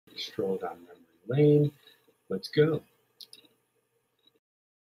stroll down memory lane. Let's go.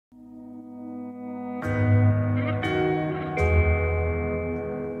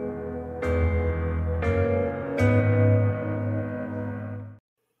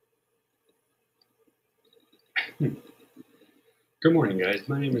 Good morning, guys.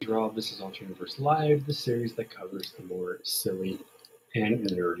 My name is Rob. This is Alterniverse Live, the series that covers the more silly and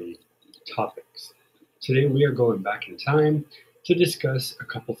nerdy topics. Today we are going back in time to discuss a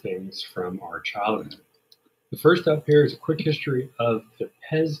couple things from our childhood. The first up here is a quick history of the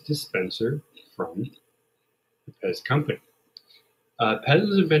Pez dispenser from the Pez company. Pez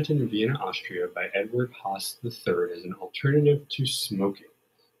was invented in Vienna, Austria by Edward Haas III as an alternative to smoking.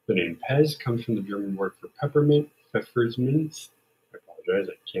 The name Pez comes from the German word for peppermint, Pfefferminz. I apologize,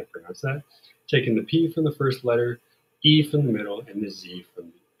 I can't pronounce that. Taking the P from the first letter, E from the middle, and the Z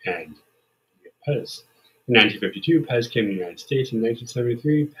from the end. You get Pez. In 1952, Pez came to the United States. In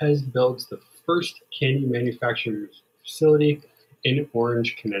 1973, Pez builds the first candy manufacturing facility in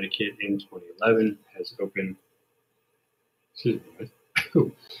Orange, Connecticut. In 2011, Pez opened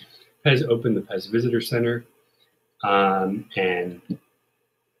the Pez Visitor Center, and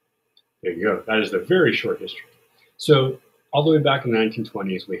there you go. That is the very short history. So all the way back in the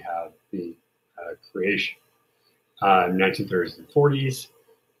 1920s, we have the creation. 1930s and 40s,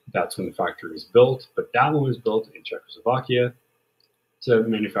 that's when the factory was built, but that one was built in Czechoslovakia to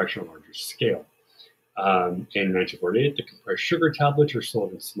manufacture on a larger scale. In 1948, the compressed sugar tablets are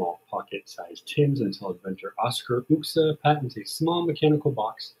sold in small pocket-sized tins until inventor Oskar Uxa patents a small mechanical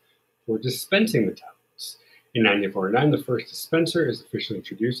box for dispensing the tablets. In 1949, the first dispenser is officially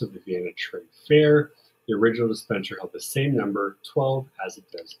introduced at the Vienna Trade Fair. The original dispenser held the same number, 12, as it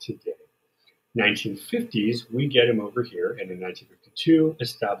does today. 1950s, we get him over here, and in 1952,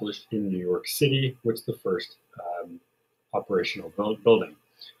 established in New York City, was the first operational building.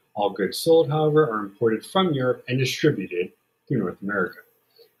 All goods sold, however, are imported from Europe and distributed through North America.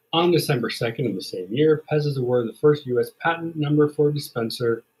 On December 2nd of the same year, Pez is awarded the first U.S. patent number for a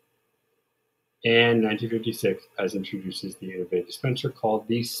dispenser. And 1956, Pez introduces the innovative dispenser called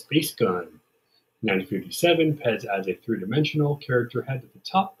the Space Gun. In 1957, Pez adds a three-dimensional character head at the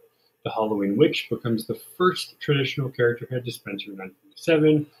top. The Halloween Witch becomes the first traditional character head dispenser in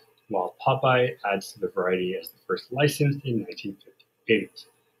 1957, while Popeye adds to the variety as the first licensed in 1958.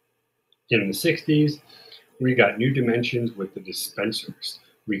 In the 60s, we got new dimensions with the dispensers.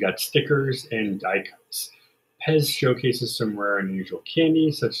 We got stickers and die cuts. Pez showcases some rare and unusual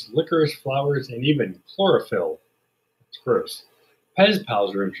candy, such as licorice, flowers, and even chlorophyll. That's gross. Pez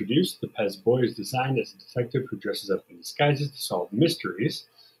Pals are introduced. The Pez Boy is designed as a detective who dresses up in disguises to solve mysteries.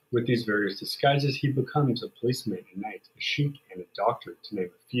 With these various disguises, he becomes a policeman, a knight, a sheik, and a doctor, to name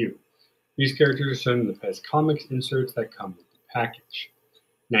a few. These characters are shown in the Pez comics inserts that come with the package.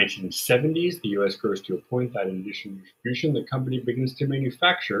 1970s, the U.S. grows to a point that in addition to distribution, the company begins to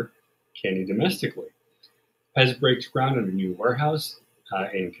manufacture candy domestically. Pez breaks ground on a new warehouse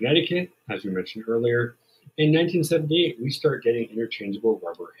in Connecticut, as we mentioned earlier. In 1978, we start getting interchangeable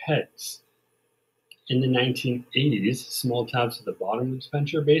rubber heads. In the 1980s, small tabs at the bottom of the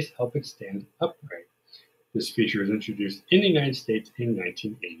dispenser base help it stand upright. This feature was introduced in the United States in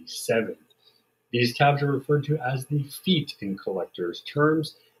 1987. These tabs are referred to as the feet in collectors'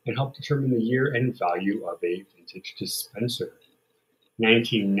 terms and help determine the year and value of a vintage dispenser.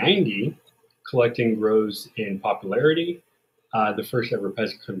 1990, collecting grows in popularity. The first ever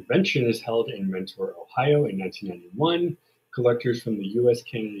Pez convention is held in Mentor, Ohio in 1991. Collectors from the US,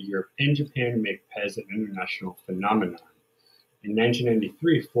 Canada, Europe, and Japan make Pez an international phenomenon. In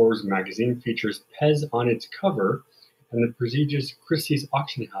 1993, Forbes magazine features Pez on its cover, and the prestigious Christie's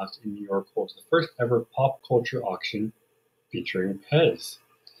Auction House in New York holds the first ever pop culture auction featuring Pez.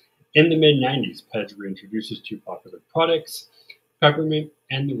 In the mid-90s, Pez reintroduces two popular products, peppermint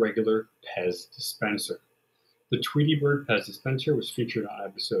and the regular Pez dispenser. The Tweety Bird Pez dispenser was featured on an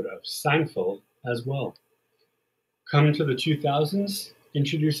episode of Seinfeld as well. Coming to the 2000s,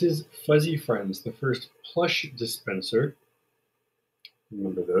 introduces Fuzzy Friends, the first plush dispenser.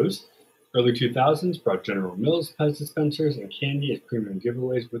 Remember those? Early 2000s brought General Mills Pez dispensers and candy as premium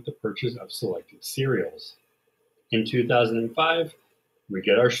giveaways with the purchase of selected cereals. In 2005, we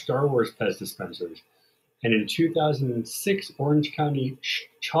get our Star Wars Pez dispensers. And in 2006, Orange County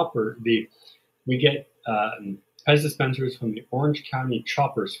Chopper, we get Pez dispensers from the Orange County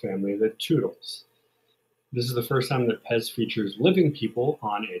Choppers family, the Toodles. This is the first time that Pez features living people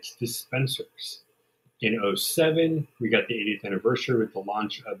on its dispensers. In 2007, we got the 80th anniversary with the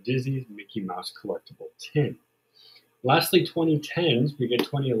launch of Disney's Mickey Mouse collectible tin. Lastly, 2010s, we get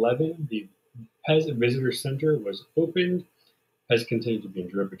 2011, the Pez Visitor Center was opened. Pez continue to be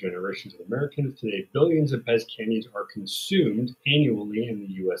enjoyed by generations of Americans. Today, billions of Pez candies are consumed annually in the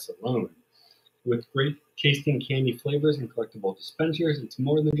US alone. With great tasting candy flavors and collectible dispensers, it's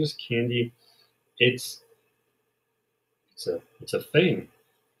more than just candy. It's it's a thing.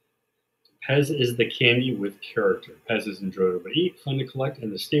 Pez is the candy with character. Pez is enjoyable to eat, fun to collect,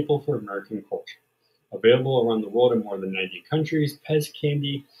 and a staple for American culture. Available around the world in more than 90 countries, Pez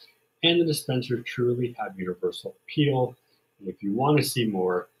candy and the dispenser truly have universal appeal. And if you want to see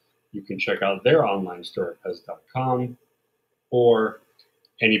more, you can check out their online store at Pez.com or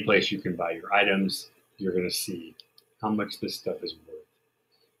any place you can buy your items. You're going to see how much this stuff is worth.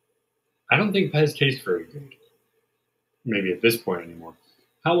 I don't think Pez tastes very good, maybe at this point anymore.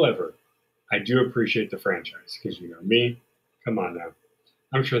 However, I do appreciate the franchise because you know me. Come on now.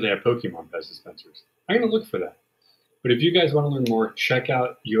 I'm sure they have Pokemon Pez dispensers. I'm going to look for that. But if you guys want to learn more, check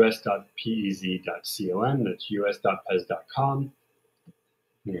out us.pez.com. That's us.pez.com.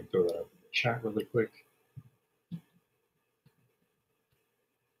 I'm going to throw that up in the chat really quick.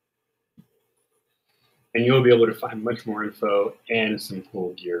 And you'll be able to find much more info and some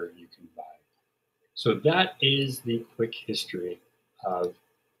cool gear you can buy. So that is the quick history of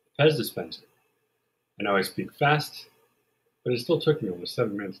Pez dispenser. I know I speak fast, but it still took me almost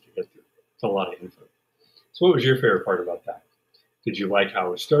 7 minutes to get through. It's a lot of info. So what was your favorite part about that? Did you like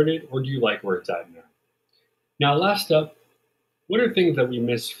how it started, or do you like where it's at now? Now, last up, what are things that we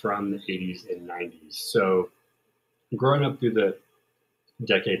missed from the 80s and 90s? So growing up through the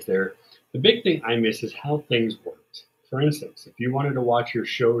decades there, the big thing I miss is how things worked. For instance, if you wanted to watch your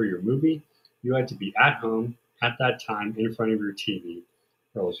show or your movie, you had to be at home at that time in front of your TV,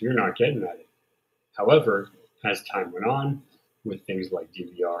 or else you're not getting at it. However, as time went on, with things like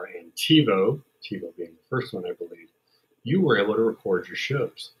DVR and TiVo being the first one, I believe, you were able to record your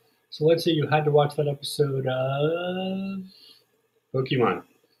shows. So let's say you had to watch that episode of Pokemon.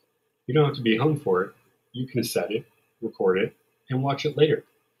 You don't have to be home for it. You can set it, record it, and watch it later.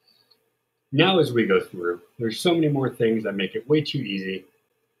 Now, as we go through, there's so many more things that make it way too easy,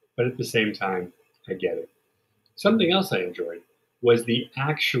 but at the same time, I get it. Something else I enjoyed was the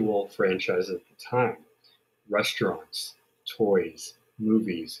actual franchise at the time. Restaurants, toys,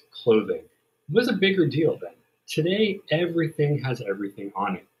 movies, clothing. It was a bigger deal then. Today, everything has everything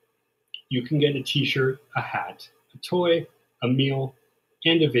on it. You can get a t-shirt, a hat, a toy, a meal,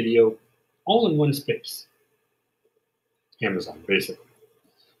 and a video all in one space. Amazon, basically.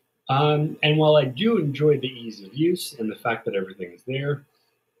 And while I do enjoy the ease of use and the fact that everything is there,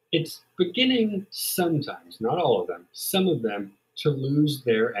 it's beginning sometimes, not all of them, some of them, to lose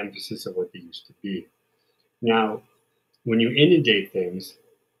their emphasis of what they used to be. Now, when you inundate things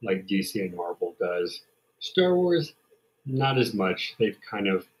like DC and Marvel does, Star Wars, not as much. They've kind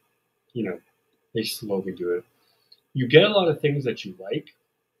of, they slowly do it. You get a lot of things that you like,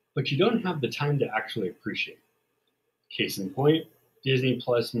 but you don't have the time to actually appreciate. Case in point, Disney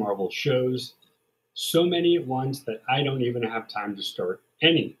Plus Marvel shows, so many at once that I don't even have time to start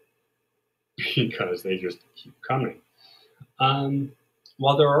any because they just keep coming.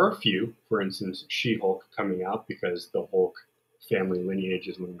 While there are a few, for instance, She-Hulk coming out because the Hulk family lineage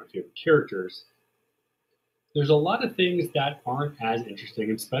is one of my favorite characters, there's a lot of things that aren't as interesting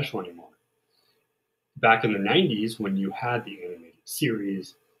and special anymore. Back in the 90s, when you had the animated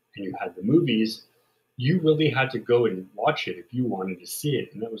series and you had the movies, you really had to go and watch it if you wanted to see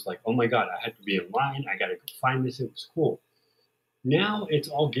it. And that was like, oh my God, I had to be in line. I got to go find this. It was cool. Now it's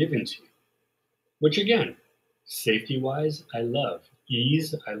all given to you, which again, safety-wise, I love.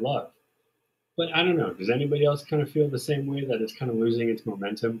 Ease, I love. But I don't know, does anybody else kind of feel the same way, that it's kind of losing its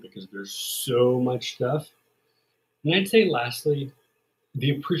momentum because there's so much stuff? And I'd say lastly,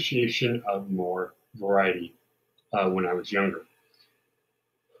 the appreciation of more variety when I was younger.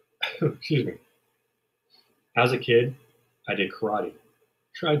 Excuse me. As a kid, I did karate.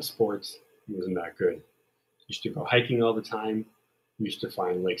 Tried sports, it wasn't that good. Used to go hiking all the time. Used to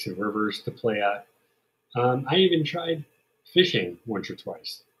find lakes and rivers to play at. I even tried fishing once or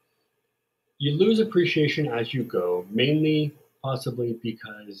twice. You lose appreciation as you go, mainly possibly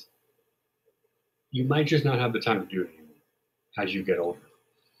because you might just not have the time to do it anymore as you get older.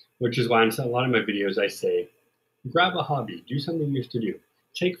 Which is why in a lot of my videos I say, grab a hobby, do something you used to do.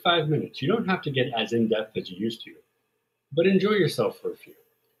 Take 5 minutes. You don't have to get as in-depth as you used to, but enjoy yourself for a few.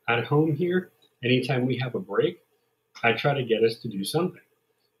 At home here, anytime we have a break, I try to get us to do something.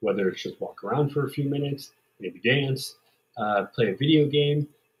 Whether it's just walk around for a few minutes, maybe dance, play a video game,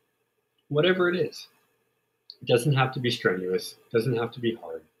 whatever it is. It doesn't have to be strenuous, it doesn't have to be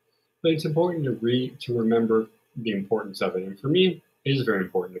hard, but it's important to remember the importance of it. And for me, it is very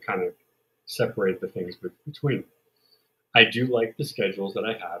important to kind of separate the things between. I do like the schedules that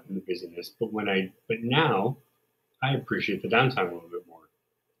I have and the busyness, but now I appreciate the downtime a little bit more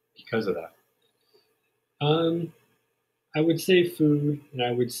because of that. Um, I would say food and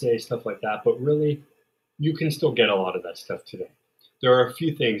I would say stuff like that, but really, you can still get a lot of that stuff today. There are a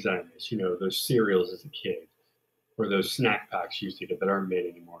few things that I miss, those cereals as a kid or those snack packs you used to get that aren't made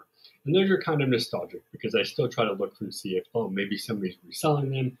anymore. And those are kind of nostalgic because I still try to look and see if, oh, maybe somebody's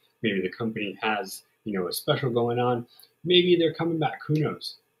reselling them. Maybe the company has, a special going on. Maybe they're coming back. Who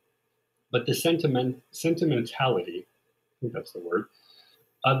knows? But the sentimentality, I think that's the word,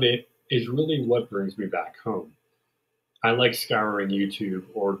 of it is really what brings me back home. I like scouring YouTube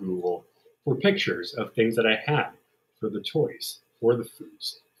or Google for pictures of things that I had, for the toys, for the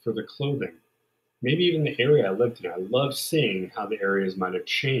foods, for the clothing, maybe even the area I lived in. I love seeing how the areas might have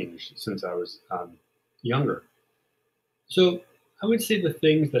changed since I was younger. So I would say the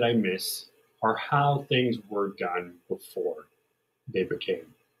things that I miss are how things were done before they became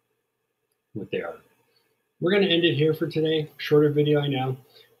what they are. We're going to end it here for today. Shorter video, I know.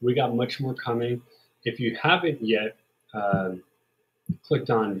 We got much more coming. If you haven't yet clicked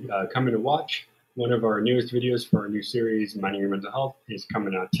on Coming to Watch, one of our newest videos for our new series, Minding Your Mental Health, is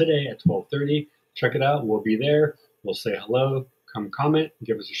coming out today at 12:30. Check it out. We'll be there. We'll say hello. Come comment.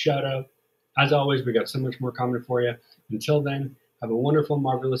 Give us a shout out. As always, we got so much more coming for you. Until then, have a wonderful,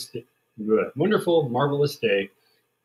 marvelous day.